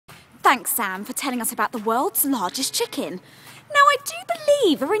Thanks, Sam, for telling us about the world's largest chicken. Now, I do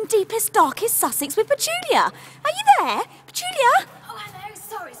believe we're in deepest, darkest Sussex with Petulia. Are you there? Petulia? Oh, hello.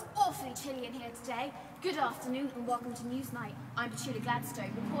 Sorry, it's awfully chilly in here today. Good afternoon and welcome to Newsnight. I'm Petulia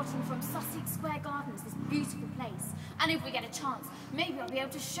Gladstone, reporting from Sussex Square Gardens, this beautiful place. And if we get a chance, maybe I'll be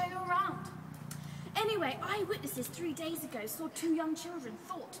able to show you around. Anyway, eyewitnesses 3 days ago saw two young children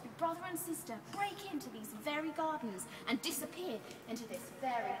thought to be brother and sister break into these very gardens and disappear into this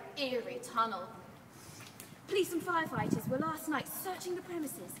very eerie tunnel. Police and firefighters were last night searching the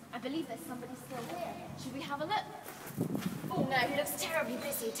premises. I believe there's somebody still here. Should we have a look? Oh no, he looks terribly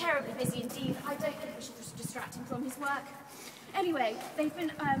busy indeed. I don't think we should just distract him from his work. Anyway, they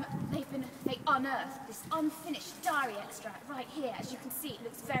unearthed this unfinished diary extract right here. As you can see, it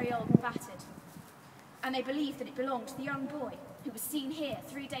looks very old and battered. And they believe that it belonged to the young boy who was seen here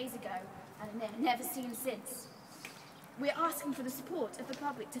 3 days ago and never seen since. We're asking for the support of the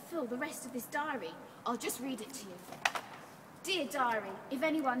public to fill the rest of this diary. I'll just read it to you. Dear diary, if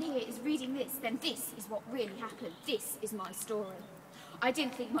anyone here is reading this, then this is what really happened. This is my story. I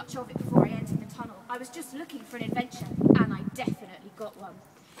didn't think much of it before I entered the tunnel. I was just looking for an adventure, and I definitely got one.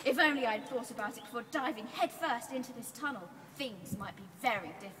 If only I'd thought about it before diving headfirst into this tunnel, things might be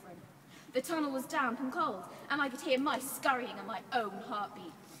very different. The tunnel was damp and cold, and I could hear mice scurrying at my own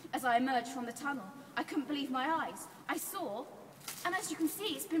heartbeat. As I emerged from the tunnel, I couldn't believe my eyes. I saw, and as you can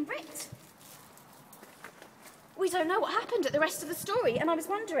see, it's been bricked. We don't know what happened at the rest of the story, and I was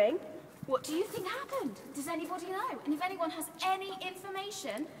wondering, what do you think happened? Does anybody know? And if anyone has any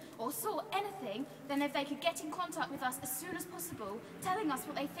information or saw anything, then if they could get in contact with us as soon as possible, telling us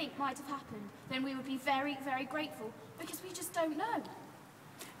what they think might have happened, then we would be very, very grateful, because we just don't know.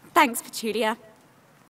 Thanks, Petulia.